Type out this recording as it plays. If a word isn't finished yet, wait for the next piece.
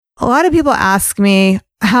A lot of people ask me,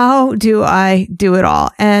 how do I do it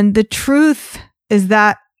all? And the truth is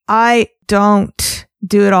that I don't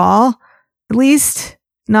do it all, at least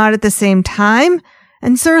not at the same time,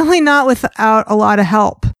 and certainly not without a lot of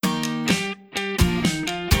help.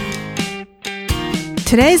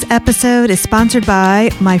 Today's episode is sponsored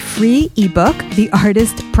by my free ebook, The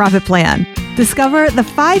Artist Profit Plan. Discover the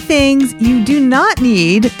 5 things you do not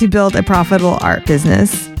need to build a profitable art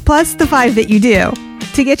business, plus the 5 that you do.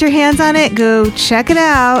 To get your hands on it, go check it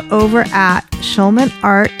out over at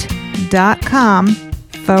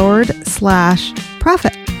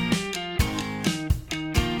schulmanart.com/profit.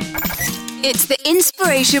 It's the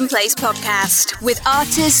Inspiration Place podcast with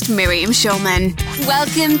artist Miriam Schulman.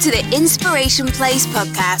 Welcome to the Inspiration Place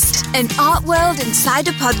podcast, an art world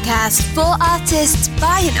insider podcast for artists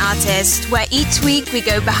by an artist, where each week we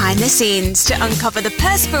go behind the scenes to uncover the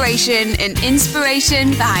perspiration and inspiration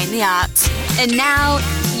behind the art. And now,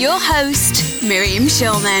 your host, Miriam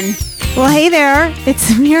Schulman. Well, hey there.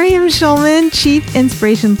 It's Miriam Schulman, Chief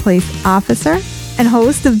Inspiration Place Officer and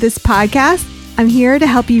host of this podcast. I'm here to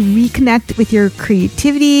help you reconnect with your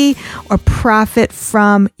creativity or profit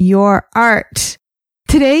from your art.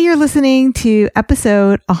 Today, you're listening to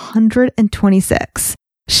episode 126.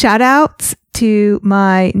 Shout outs to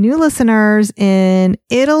my new listeners in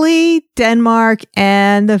Italy, Denmark,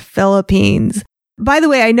 and the Philippines. By the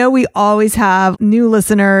way, I know we always have new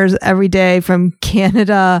listeners every day from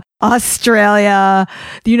Canada, Australia,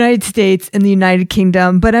 the United States, and the United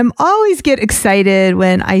Kingdom, but I'm always get excited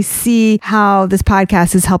when I see how this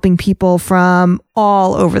podcast is helping people from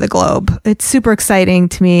all over the globe. It's super exciting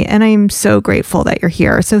to me, and I'm so grateful that you're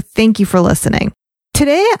here. So thank you for listening.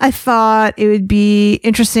 Today, I thought it would be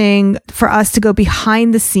interesting for us to go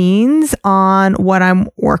behind the scenes on what I'm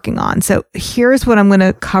working on. So here's what I'm going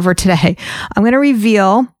to cover today. I'm going to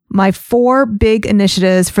reveal my 4 big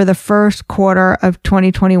initiatives for the first quarter of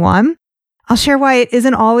 2021. I'll share why it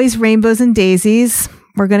isn't always rainbows and daisies.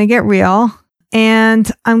 We're going to get real. And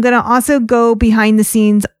I'm going to also go behind the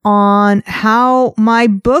scenes on how my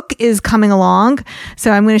book is coming along.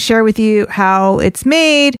 So I'm going to share with you how it's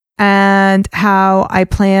made and how I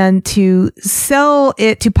plan to sell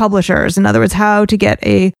it to publishers. In other words, how to get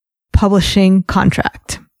a publishing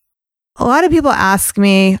contract. A lot of people ask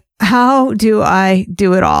me, how do I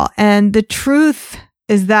do it all? And the truth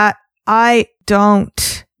is that I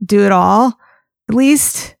don't do it all, at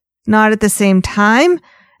least not at the same time,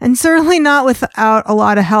 and certainly not without a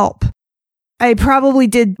lot of help. I probably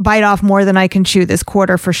did bite off more than I can chew this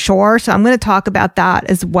quarter for sure. So I'm going to talk about that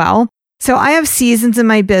as well. So I have seasons in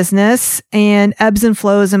my business and ebbs and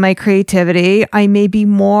flows in my creativity. I may be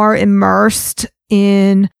more immersed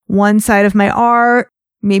in one side of my art,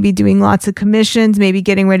 maybe doing lots of commissions, maybe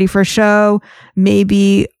getting ready for a show.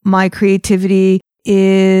 Maybe my creativity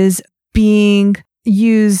is being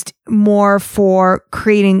used more for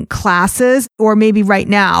creating classes, or maybe right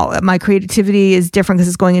now my creativity is different because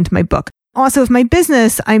it's going into my book. Also, with my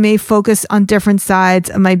business, I may focus on different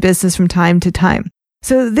sides of my business from time to time.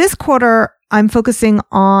 So this quarter, I'm focusing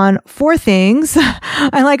on 4 things.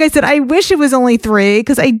 And like I said, I wish it was only 3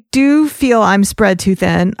 because I do feel I'm spread too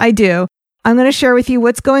thin. I do. I'm going to share with you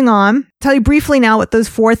what's going on. Tell you briefly now what those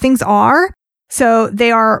 4 things are. So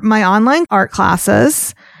they are my online art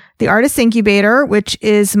classes, the Artist Incubator, which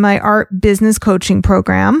is my art business coaching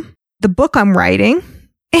program, the book I'm writing,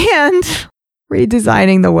 and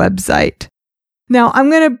redesigning the website. Now, I'm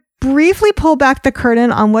going to briefly pull back the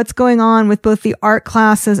curtain on what's going on with both the art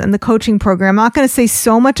classes and the coaching program. I'm not going to say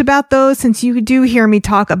so much about those since you do hear me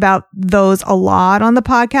talk about those a lot on the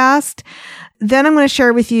podcast. Then I'm going to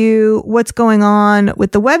share with you what's going on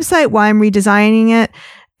with the website, why I'm redesigning it.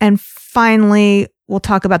 And finally, we'll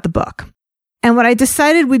talk about the book. And what I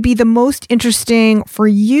decided would be the most interesting for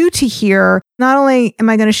you to hear, not only am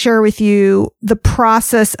I going to share with you the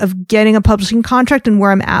process of getting a publishing contract and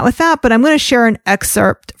where I'm at with that, but I'm going to share an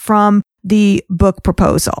excerpt from the book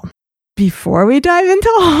proposal. Before we dive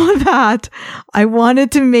into all of that, I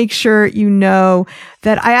wanted to make sure you know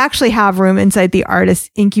that I actually have room inside the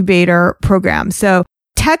Artist Incubator program. So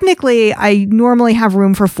technically, I normally have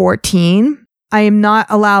room for 14. I am not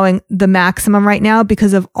allowing the maximum right now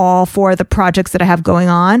because of all 4 of the projects that I have going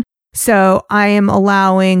on. So I am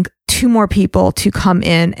allowing 2 more people to come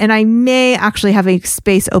in, and I may actually have a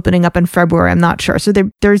space opening up in February. I'm not sure. So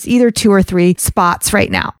there's either 2 or 3 spots right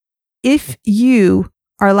now. If you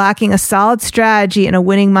are lacking a solid strategy and a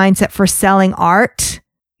winning mindset for selling art,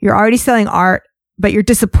 you're already selling art, but you're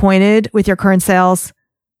disappointed with your current sales,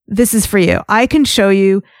 this is for you. I can show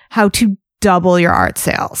you how to double your art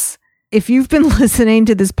sales. If you've been listening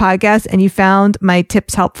to this podcast and you found my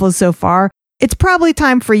tips helpful so far, it's probably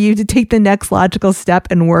time for you to take the next logical step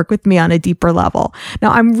and work with me on a deeper level.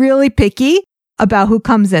 Now, I'm really picky about who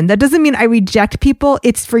comes in. That doesn't mean I reject people.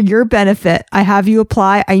 It's for your benefit. I have you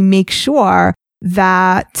apply. I make sure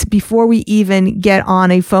that before we even get on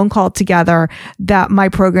a phone call together, that my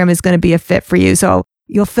program is going to be a fit for you. So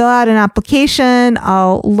you'll fill out an application.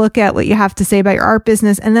 I'll look at what you have to say about your art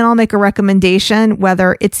business, and then I'll make a recommendation,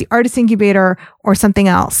 whether it's the Artist Incubator or something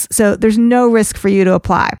else. So there's no risk for you to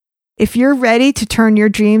apply. If you're ready to turn your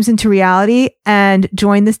dreams into reality and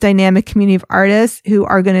join this dynamic community of artists who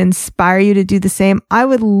are going to inspire you to do the same, I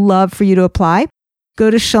would love for you to apply. Go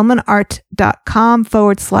to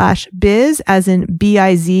schulmanart.com/biz, as in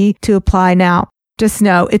BIZ, to apply now. Just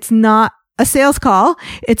know it's not a sales call.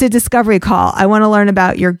 It's a discovery call. I want to learn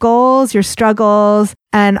about your goals, your struggles,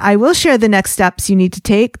 and I will share the next steps you need to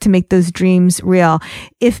take to make those dreams real.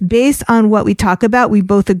 If based on what we talk about, we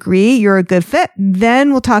both agree you're a good fit,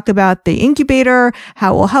 then we'll talk about the incubator,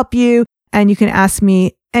 how it will help you, and you can ask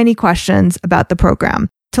me any questions about the program.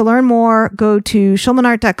 To learn more, go to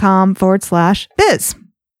schulmanart.com/biz.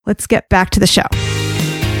 Let's get back to the show.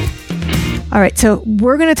 All right. So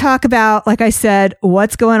we're going to talk about, like I said,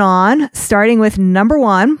 what's going on, starting with number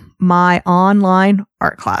one, my online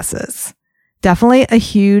art classes. Definitely a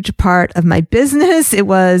huge part of my business. It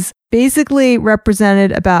was basically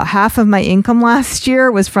represented about half of my income last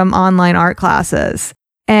year was from online art classes.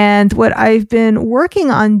 And what I've been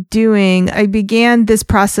working on doing, I began this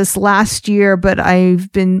process last year, but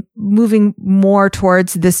I've been moving more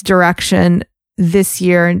towards this direction this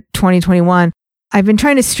year in 2021. I've been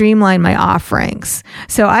trying to streamline my offerings.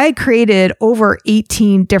 So I had created over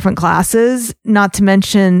 18 different classes, not to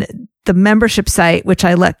mention the membership site, which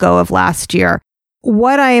I let go of last year.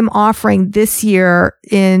 What I am offering this year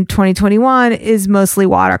in 2021 is mostly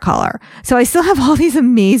watercolor. So I still have all these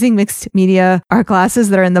amazing mixed media art classes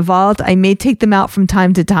that are in the vault. I may take them out from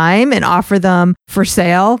time to time and offer them for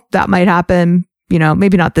sale. That might happen,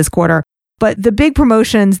 maybe not this quarter. But the big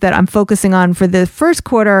promotions that I'm focusing on for the first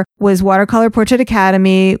quarter was Watercolor Portrait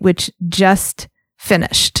Academy, which just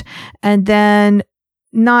finished. And then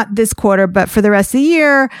not this quarter, but for the rest of the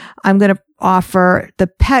year, I'm going to offer the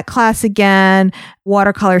pet class again,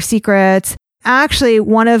 Watercolor Secrets. Actually,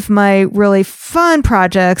 one of my really fun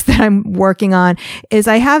projects that I'm working on is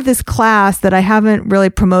I have this class that I haven't really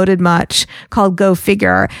promoted much called Go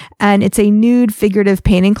Figure, and it's a nude figurative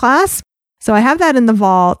painting class. So I have that in the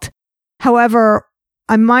vault. However,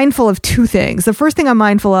 I'm mindful of two things. The first thing I'm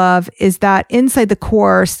mindful of is that inside the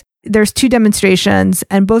course, there's two demonstrations,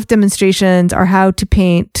 and both demonstrations are how to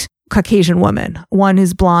paint Caucasian women, one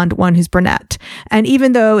who's blonde, one who's brunette. And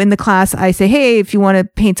even though in the class I say, hey, if you want to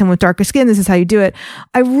paint someone with darker skin, this is how you do it.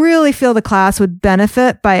 I really feel the class would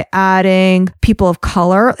benefit by adding people of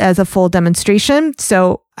color as a full demonstration.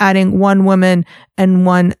 So adding one woman and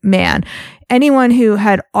one man. Anyone who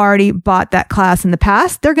had already bought that class in the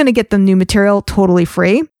past, they're going to get the new material totally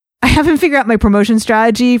free. I haven't figured out my promotion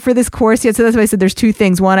strategy for this course yet. So that's why I said there's two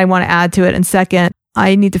things. One, I want to add to it. And second,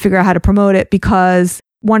 I need to figure out how to promote it, because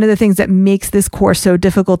one of the things that makes this course so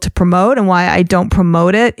difficult to promote and why I don't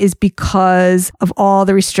promote it is because of all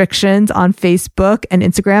the restrictions on Facebook and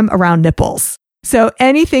Instagram around nipples. So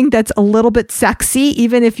anything that's a little bit sexy,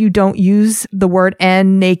 even if you don't use the word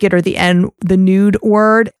N, naked, or the nude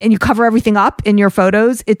word, and you cover everything up in your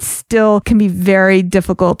photos, it still can be very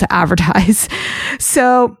difficult to advertise.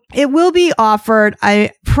 So it will be offered.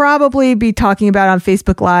 I probably be talking about it on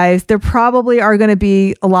Facebook Live. There probably are going to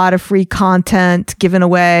be a lot of free content given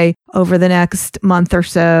away over the next month or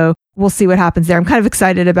so. We'll see what happens there. I'm kind of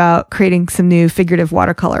excited about creating some new figurative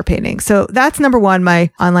watercolor paintings. So that's number one, my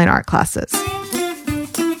online art classes.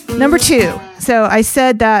 Number two. So I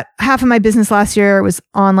said that half of my business last year was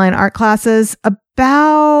online art classes.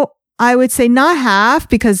 About, I would say not half,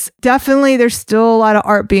 because definitely there's still a lot of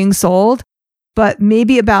art being sold, but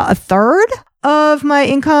maybe about a third of my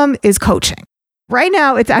income is coaching. Right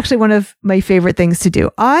now, it's actually one of my favorite things to do.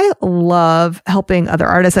 I love helping other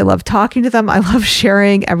artists. I love talking to them. I love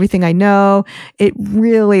sharing everything I know. It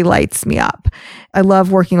really lights me up. I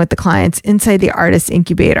love working with the clients inside the Artist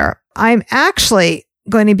Incubator. I'm actually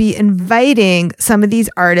going to be inviting some of these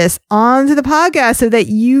artists onto the podcast so that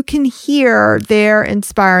you can hear their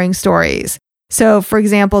inspiring stories. So, for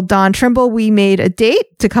example, Dawn Trimble, we made a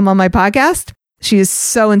date to come on my podcast. She is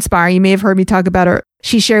so inspiring. You may have heard me talk about her.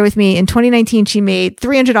 She shared with me in 2019, she made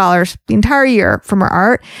 $300 the entire year from her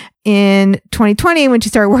art. In 2020, when she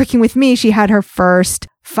started working with me, she had her first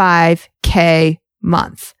 $5,000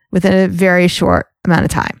 month within a very short amount of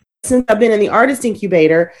time. Since I've been in the artist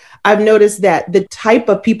incubator, I've noticed that the type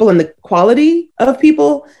of people and the quality of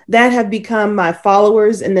people that have become my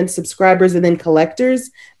followers and then subscribers and then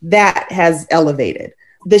collectors, that has elevated.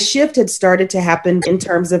 The shift had started to happen in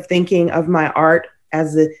terms of thinking of my art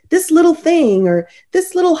as this little thing or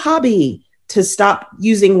this little hobby, to stop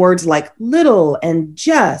using words like little and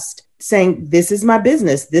just, saying, this is my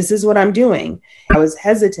business. This is what I'm doing. I was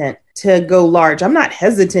hesitant to go large. I'm not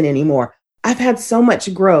hesitant anymore. I've had so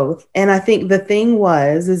much growth. And I think the thing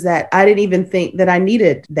is that I didn't even think that I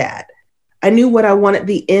needed that. I knew what I wanted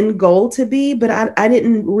the end goal to be, but I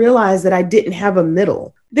didn't realize that I didn't have a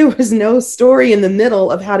middle. There was no story in the middle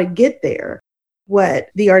of how to get there. What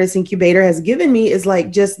the Artist Incubator has given me is like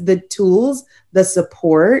just the tools, the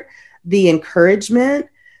support, the encouragement,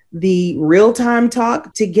 the real-time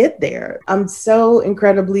talk to get there. I'm so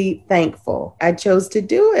incredibly thankful I chose to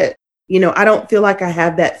do it. I don't feel like I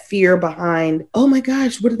have that fear behind, oh my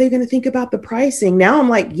gosh, what are they going to think about the pricing? Now I'm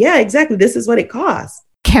like, yeah, exactly. This is what it costs.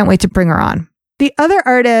 Can't wait to bring her on. The other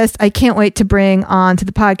artist I can't wait to bring on to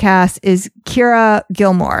the podcast is Ciara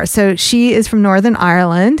Gilmore. So she is from Northern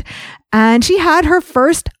Ireland, and she had her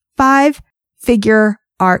first 5-figure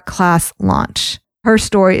art class launch. Her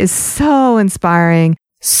story is so inspiring.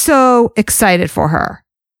 So excited for her.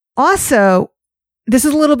 Also, this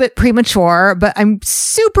is a little bit premature, but I'm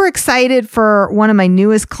super excited for one of my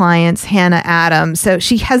newest clients, Hannah Adams. So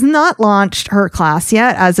she has not launched her class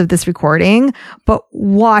yet as of this recording, but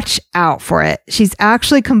watch out for it. She's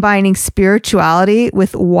actually combining spirituality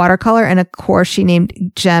with watercolor and a course she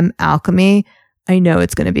named Gem Alchemy. I know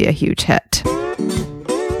it's going to be a huge hit.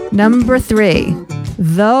 Number 3,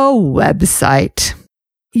 the website.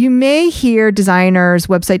 You may hear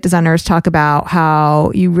website designers talk about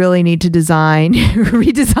how you really need to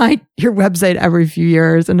redesign your website every few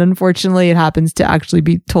years. And unfortunately, it happens to actually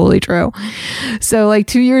be totally true. So like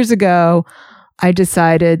 2 years ago, I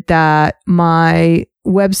decided that my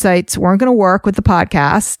websites weren't going to work with the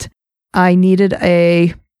podcast. I needed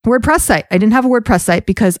a WordPress site. I didn't have a WordPress site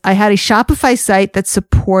because I had a Shopify site that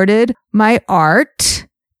supported my art.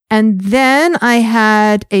 And then I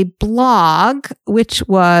had a blog, which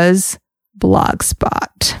was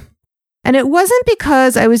Blogspot. And it wasn't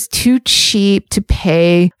because I was too cheap to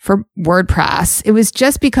pay for WordPress. It was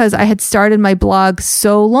just because I had started my blog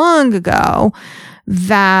so long ago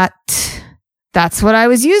that that's what I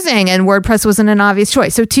was using. And WordPress wasn't an obvious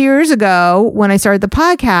choice. So 2 years ago, when I started the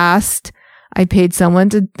podcast, I paid someone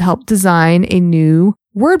to help design a new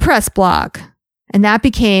WordPress blog. And that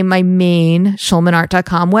became my main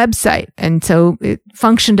schulmanart.com website. And so it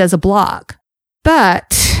functioned as a blog.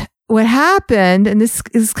 But what happened, and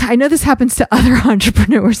I know this happens to other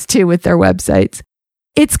entrepreneurs too with their websites.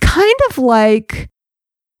 It's kind of like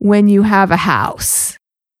when you have a house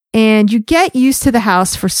and you get used to the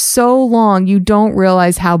house for so long, you don't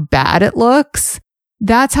realize how bad it looks.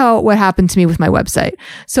 That's what happened to me with my website.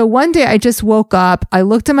 So one day I just woke up, I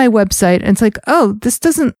looked at my website and it's like, oh, this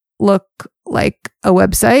doesn't look like a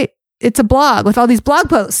website. It's a blog with all these blog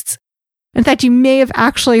posts. In fact, you may have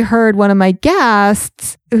actually heard one of my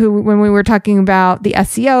guests who, when we were talking about the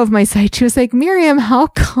SEO of my site, she was like, Miriam, how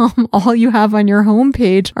come all you have on your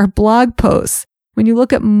homepage are blog posts? When you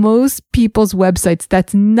look at most people's websites,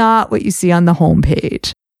 that's not what you see on the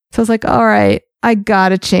homepage. So I was like, all right, I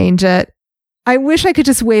gotta change it. I wish I could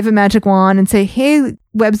just wave a magic wand and say, hey,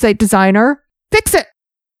 website designer, fix it.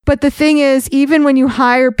 But the thing is, even when you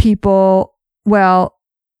hire people, well,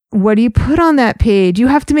 what do you put on that page? You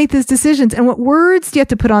have to make those decisions. And what words do you have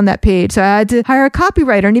to put on that page? So I had to hire a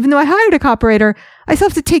copywriter. And even though I hired a copywriter, I still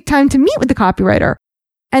have to take time to meet with the copywriter.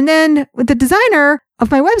 And then with the designer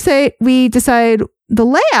of my website, we decide the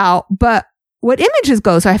layout, but what images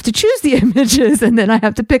go? So I have to choose the images and then I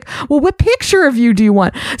have to pick, well, what picture of you do you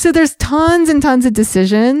want? So there's tons and tons of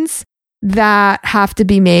decisions that have to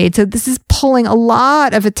be made. So this is pulling a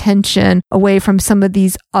lot of attention away from some of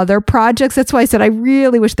these other projects. That's why I said I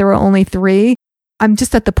really wish there were only 3. I'm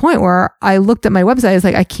just at the point where I looked at my website. I was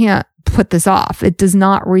like, I can't put this off. It does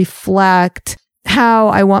not reflect how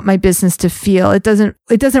I want my business to feel. It doesn't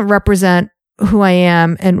represent who I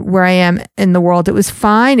am and where I am in the world. It was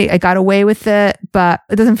fine. I got away with it, but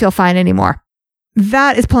it doesn't feel fine anymore.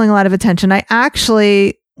 That is pulling a lot of attention. I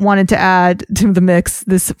actually wanted to add to the mix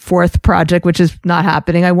this 4th project, which is not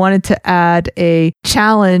happening. I wanted to add a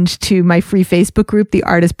challenge to my free Facebook group, the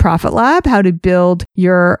Artist Profit Lab, how to build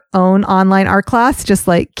your own online art class, just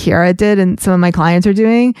like Ciara did and some of my clients are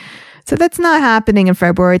doing. So that's not happening in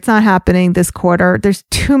February. It's not happening this quarter. There's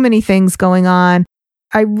too many things going on.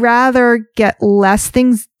 I'd rather get less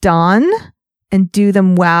things done and do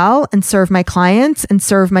them well and serve my clients and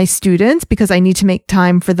serve my students because I need to make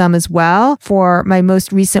time for them as well. For my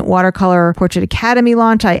most recent Watercolor Portrait Academy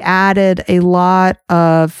launch, I added a lot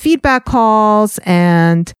of feedback calls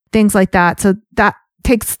and things like that. So that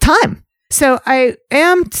takes time. So I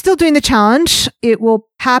am still doing the challenge. It will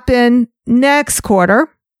happen next quarter.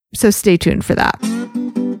 So stay tuned for that.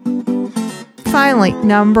 Finally,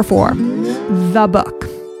 number 4, the book.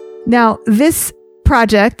 Now, this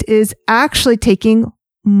project is actually taking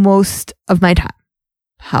most of my time.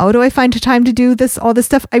 How do I find time to do all this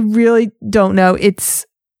stuff? I really don't know. It's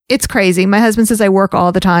crazy. My husband says I work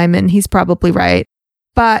all the time, and he's probably right.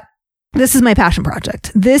 But this is my passion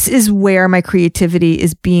project. This is where my creativity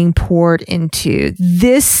is being poured into.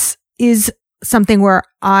 This is something where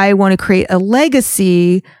I want to create a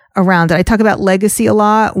legacy around it. I talk about legacy a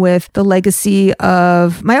lot, with the legacy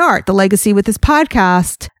of my art, the legacy with this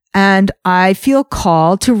podcast. And I feel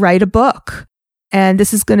called to write a book. And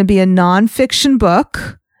this is going to be a nonfiction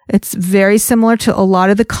book. It's very similar to a lot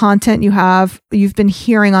of the content you've been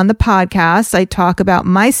hearing on the podcast. I talk about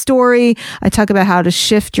my story. I talk about how to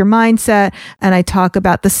shift your mindset, and I talk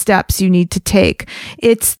about the steps you need to take.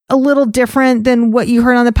 It's a little different than what you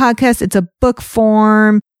heard on the podcast. It's a book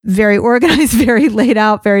form, very organized, very laid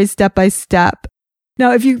out, very step by step.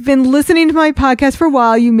 Now, if you've been listening to my podcast for a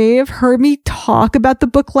while, you may have heard me talk about the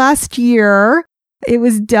book last year. It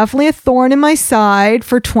was definitely a thorn in my side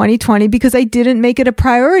for 2020 because I didn't make it a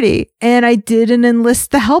priority, and I didn't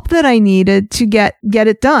enlist the help that I needed to get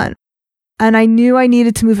it done. And I knew I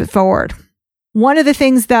needed to move it forward. One of the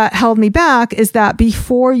things that held me back is that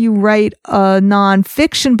before you write a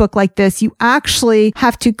nonfiction book like this, you actually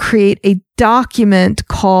have to create a document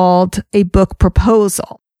called a book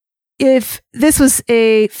proposal. If this was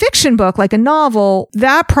a fiction book, like a novel,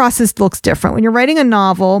 that process looks different. When you're writing a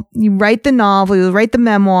novel, you write the novel, you write the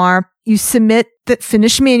memoir, you submit the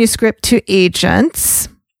finished manuscript to agents,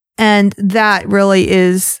 and that really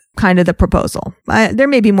is kind of the proposal. There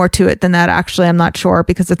may be more to it than that, actually. I'm not sure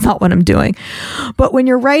because it's not what I'm doing. But when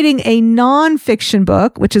you're writing a nonfiction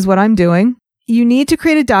book, which is what I'm doing, you need to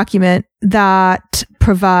create a document that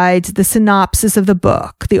provides the synopsis of the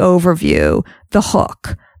book, the overview, the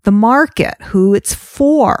hook, the market, who it's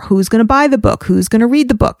for, who's going to buy the book, who's going to read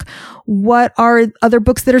the book, what are other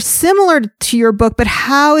books that are similar to your book, but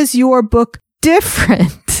how is your book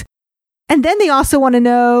different? And then they also want to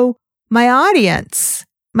know my audience,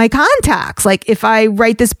 my contacts. Like, if I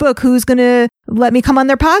write this book, who's going to let me come on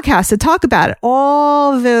their podcast to talk about it?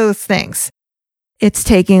 All those things. It's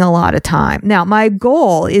taking a lot of time. Now, my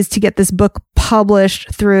goal is to get this book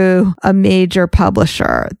published through a major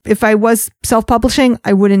publisher. If I was self-publishing,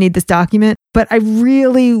 I wouldn't need this document, but I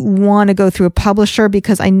really want to go through a publisher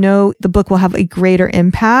because I know the book will have a greater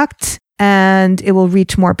impact and it will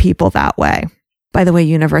reach more people that way. By the way,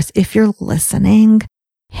 universe, if you're listening,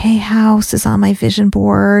 Hay House is on my vision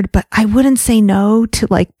board, but I wouldn't say no to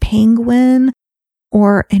like Penguin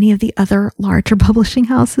or any of the other larger publishing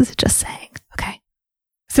houses. Just saying. Okay.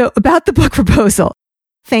 So about the book proposal,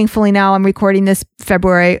 thankfully now I'm recording this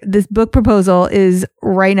February. This book proposal is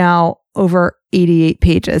right now over 88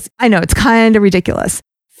 pages. I know it's kind of ridiculous.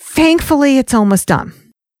 Thankfully, it's almost done.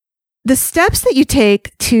 The steps that you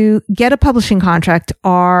take to get a publishing contract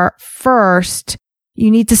are, first, you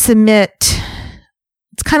need to submit,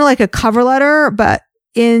 it's kind of like a cover letter, but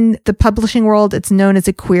in the publishing world, it's known as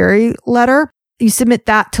a query letter. You submit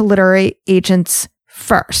that to literary agents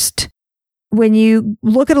first. When you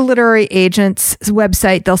look at a literary agent's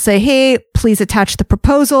website, they'll say, hey, please attach the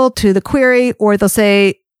proposal to the query, or they'll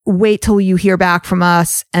say, wait till you hear back from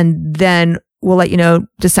us and then we'll let you know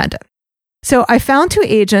to send it. So I found 2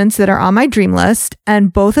 agents that are on my dream list,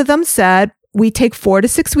 and both of them said, we take 4 to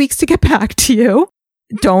 6 weeks to get back to you.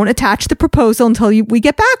 Don't attach the proposal until we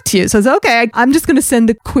get back to you. So it's okay. I'm just going to send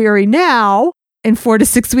the query now. In 4 to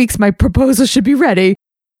 6 weeks, my proposal should be ready.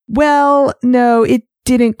 Well, no, it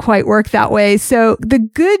didn't quite work that way. So the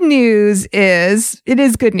good news is, it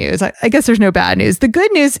is good news. I guess there's no bad news. The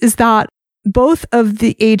good news is that both of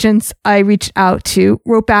the agents I reached out to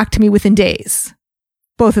wrote back to me within days.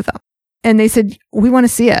 Both of them. And they said, we want to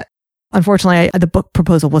see it. Unfortunately, the book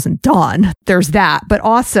proposal wasn't done. There's that. But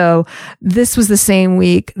also, this was the same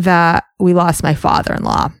week that we lost my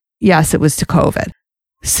father-in-law. Yes, it was to COVID.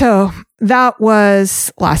 So that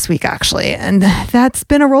was last week, actually. And that's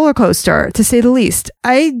been a roller coaster, to say the least.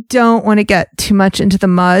 I don't want to get too much into the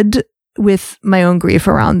mud with my own grief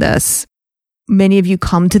around this. Many of you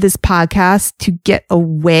come to this podcast to get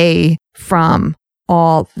away from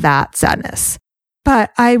all that sadness.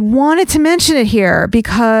 But I wanted to mention it here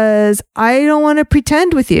because I don't want to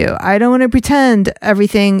pretend with you. I don't want to pretend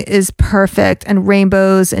everything is perfect and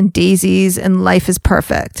rainbows and daisies and life is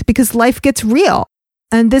perfect, because life gets real.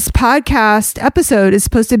 And this podcast episode is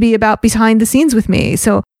supposed to be about behind the scenes with me.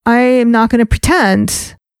 So I am not going to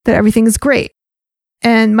pretend that everything is great.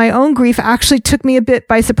 And my own grief actually took me a bit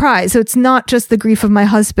by surprise. So it's not just the grief of my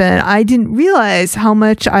husband. I didn't realize how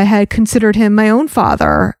much I had considered him my own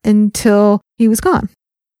father until he was gone.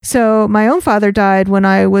 So my own father died when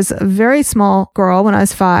I was a very small girl, when I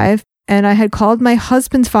was 5, and I had called my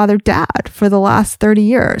husband's father Dad for the last 30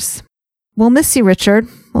 years. We'll miss you, Richard.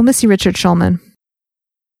 We'll miss you, Richard Schulman.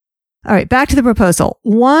 All right, back to the proposal.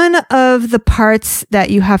 One of the parts that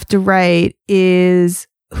you have to write is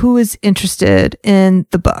who is interested in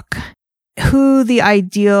the book, who the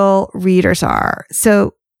ideal readers are.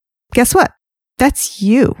 So guess what? That's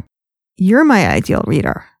you. You're my ideal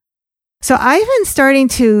reader. So I've been starting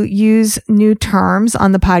to use new terms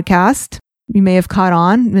on the podcast. You may have caught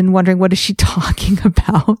on and wondering, what is she talking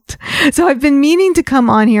about? So I've been meaning to come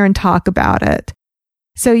on here and talk about it.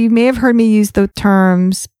 So you may have heard me use the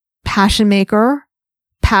terms passion maker,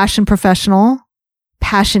 passion professional,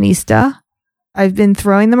 passionista. I've been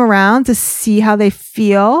throwing them around to see how they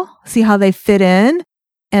feel, see how they fit in.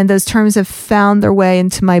 And those terms have found their way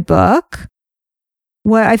into my book.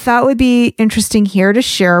 What I thought would be interesting here to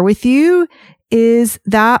share with you is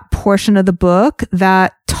that portion of the book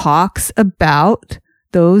that talks about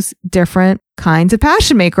those different kinds of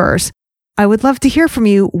passion makers. I would love to hear from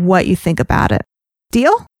you what you think about it.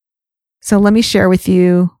 Deal? So let me share with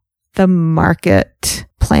you the market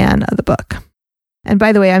plan of the book. And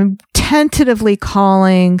by the way, I'm tentatively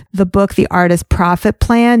calling the book The Artist Profit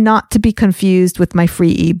Plan, not to be confused with my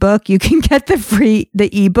free ebook. You can get the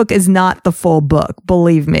ebook is not the full book,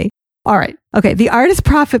 believe me. All right. Okay. The Artist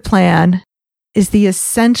Profit Plan is the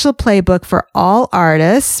essential playbook for all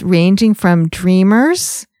artists, ranging from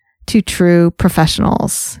dreamers to true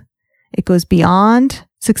professionals. It goes beyond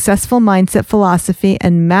successful mindset philosophy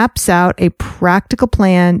and maps out a practical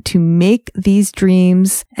plan to make these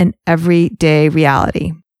dreams an everyday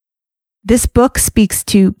reality. This book speaks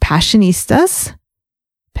to passionistas,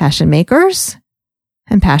 passion makers,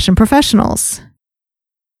 and passion professionals.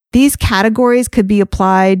 These categories could be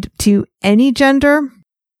applied to any gender.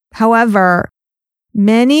 However,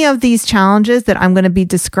 many of these challenges that I'm going to be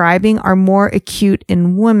describing are more acute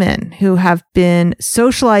in women who have been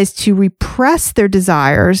socialized to repress their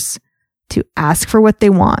desires to ask for what they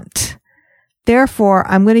want. Therefore,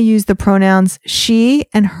 I'm going to use the pronouns she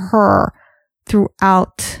and her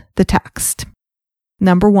throughout the text.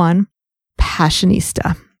 Number 1,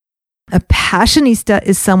 passionista. A passionista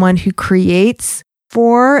is someone who creates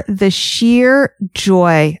for the sheer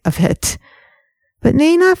joy of it, but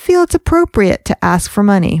may not feel it's appropriate to ask for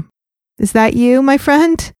money. Is that you, my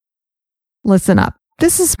friend? Listen up.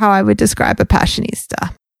 This is how I would describe a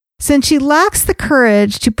passionista. Since she lacks the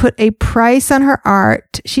courage to put a price on her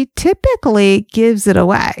art, she typically gives it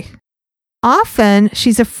away. Often,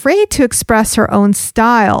 she's afraid to express her own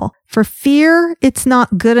style for fear it's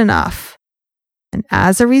not good enough. And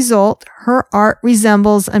as a result, her art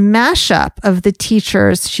resembles a mashup of the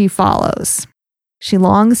teachers she follows. She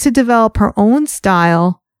longs to develop her own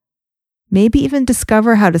style, maybe even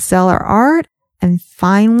discover how to sell her art, and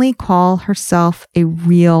finally call herself a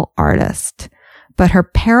real artist. But her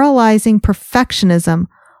paralyzing perfectionism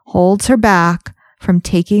holds her back from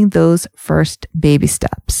taking those first baby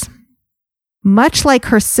steps. Much like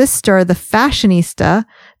her sister, the fashionista,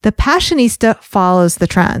 the passionista follows the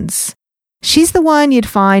trends. She's the one you'd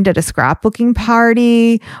find at a scrapbooking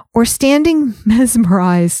party or standing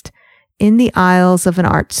mesmerized in the aisles of an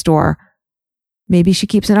art store. Maybe she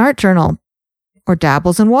keeps an art journal or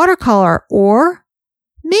dabbles in watercolor or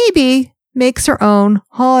maybe makes her own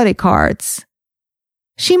holiday cards.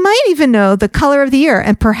 She might even know the color of the year,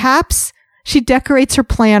 and perhaps she decorates her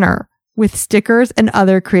planner with stickers and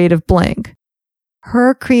other creative bling.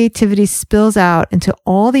 Her creativity spills out into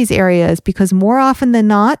all these areas because more often than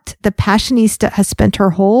not, the passionista has spent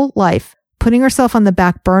her whole life putting herself on the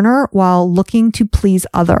back burner while looking to please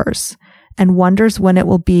others and wonders when it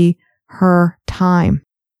will be her time.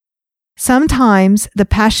 Sometimes the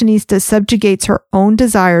passionista subjugates her own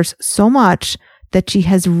desires so much that she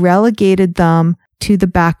has relegated them to the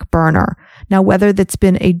back burner. Now, whether that's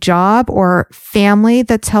been a job or family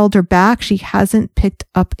that's held her back, she hasn't picked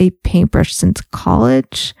up a paintbrush since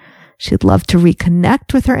college. She'd love to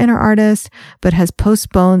reconnect with her inner artist, but has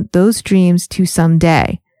postponed those dreams to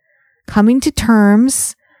someday. Coming to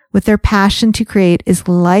terms with their passion to create is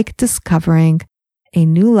like discovering a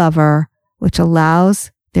new lover, which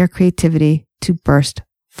allows their creativity to burst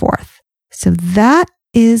forth. So that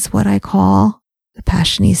is what I call the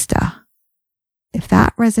Passionista. If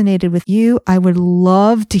that resonated with you, I would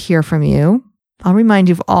love to hear from you. I'll remind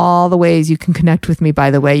you of all the ways you can connect with me,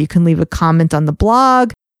 by the way. You can leave a comment on the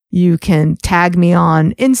blog. You can tag me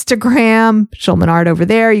on Instagram, Schulman Art over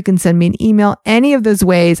there. You can send me an email. Any of those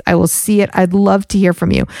ways, I will see it. I'd love to hear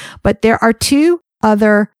from you. But there are two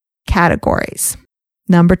other categories.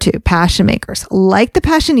 Number 2, passion makers. Like the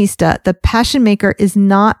Passionista, the passion maker is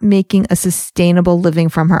not making a sustainable living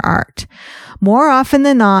from her art. More often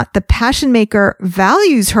than not, the passion maker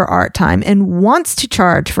values her art time and wants to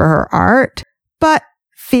charge for her art, but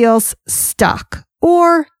feels stuck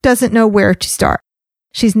or doesn't know where to start.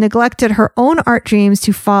 She's neglected her own art dreams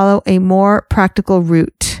to follow a more practical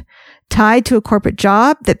route. Tied to a corporate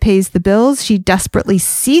job that pays the bills, she desperately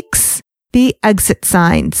seeks the exit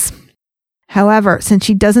signs. However, since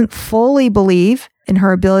she doesn't fully believe in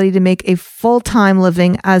her ability to make a full-time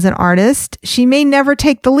living as an artist, she may never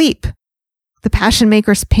take the leap. The passion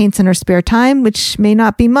maker paints in her spare time, which may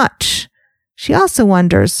not be much. She also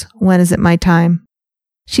wonders, when is it my time?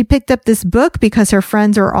 She picked up this book because her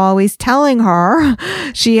friends are always telling her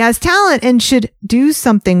she has talent and should do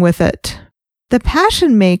something with it. The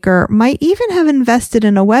passion maker might even have invested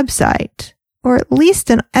in a website, or at least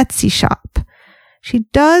an Etsy shop. She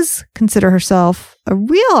does consider herself a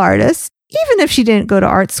real artist, even if she didn't go to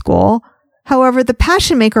art school. However, the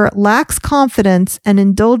passion maker lacks confidence and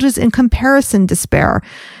indulges in comparison despair.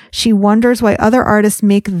 She wonders why other artists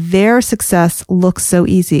make their success look so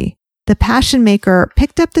easy. The passion maker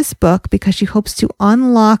picked up this book because she hopes to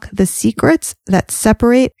unlock the secrets that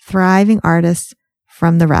separate thriving artists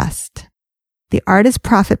from the rest. The Artist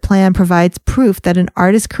Profit Plan provides proof that an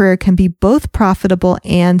artist's career can be both profitable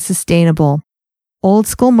and sustainable. Old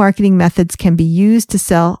school marketing methods can be used to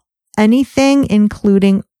sell anything,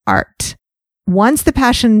 including art. Once the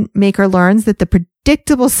passion maker learns that the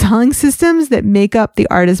predictable selling systems that make up the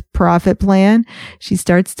Artist Profit Plan, she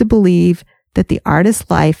starts to believe that the artist's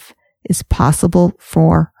life is possible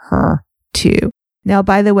for her too. Now,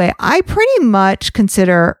 by the way, I pretty much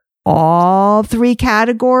consider all 3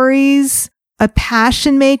 categories a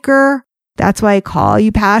passion maker. That's why I call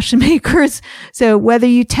you passion makers. So whether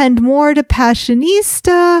you tend more to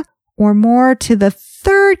Passionista or more to the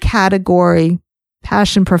 3rd category,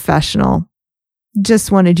 passion professional,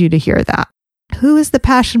 just wanted you to hear that. Who is the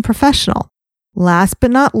passion professional? Last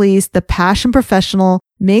but not least, the passion professional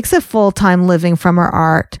makes a full-time living from her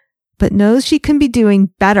art, but knows she can be doing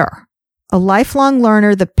better. A lifelong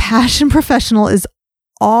learner, the passion professional is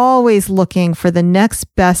always looking for the next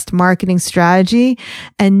best marketing strategy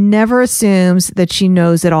and never assumes that she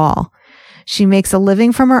knows it all. She makes a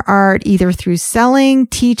living from her art either through selling,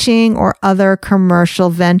 teaching, or other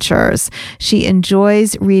commercial ventures. She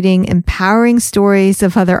enjoys reading empowering stories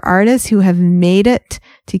of other artists who have made it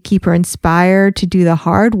to keep her inspired to do the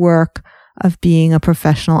hard work of being a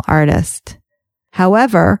professional artist.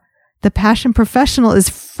 However, the passion professional is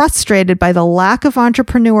frustrated by the lack of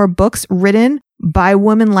entrepreneur books written by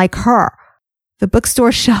women like her. The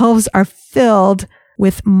bookstore shelves are filled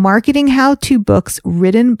with marketing how-to books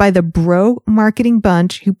written by the bro marketing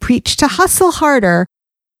bunch who preach to hustle harder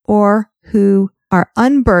or who are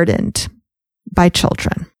unburdened by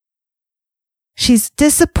children. She's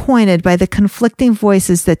disappointed by the conflicting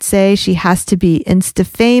voices that say she has to be Insta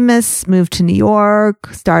famous, move to New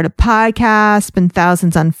York, start a podcast, spend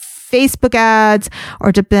thousands on Facebook ads,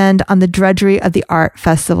 or depend on the drudgery of the art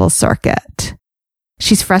festival circuit.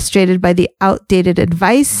 She's frustrated by the outdated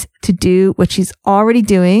advice to do what she's already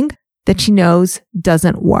doing that she knows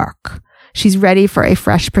doesn't work. She's ready for a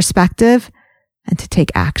fresh perspective and to take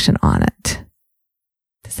action on it.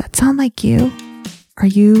 Does that sound like you? Are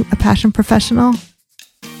you a passion professional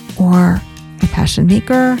or a passion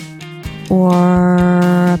maker or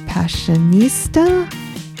a passionista?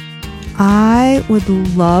 I would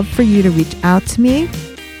love for you to reach out to me.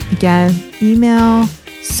 Again, email,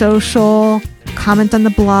 social, comment on the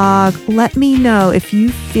blog. Let me know if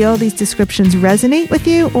you feel these descriptions resonate with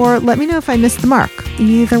you, or let me know if I missed the mark.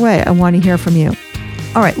 Either way, I want to hear from you.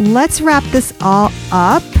 All right, let's wrap this all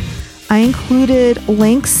up. I included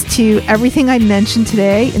links to everything I mentioned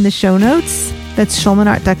today in the show notes. That's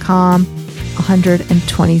schulmanart.com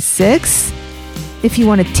 126. If you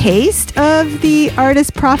want a taste of the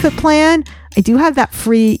Artist Profit Plan, I do have that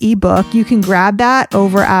free ebook. You can grab that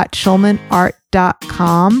over at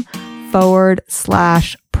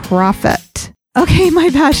schulmanart.com/profit. Okay, my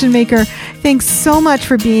passion maker, thanks so much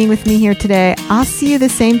for being with me here today. I'll see you the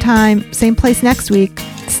same time, same place next week.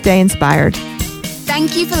 Stay inspired.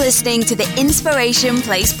 Thank you for listening to the Inspiration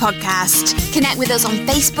Place podcast. Connect with us on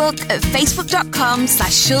Facebook at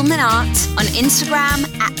facebook.com/SchulmanArt, on Instagram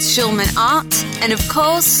 @SchulmanArt, and of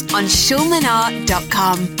course on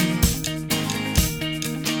schulmanart.com.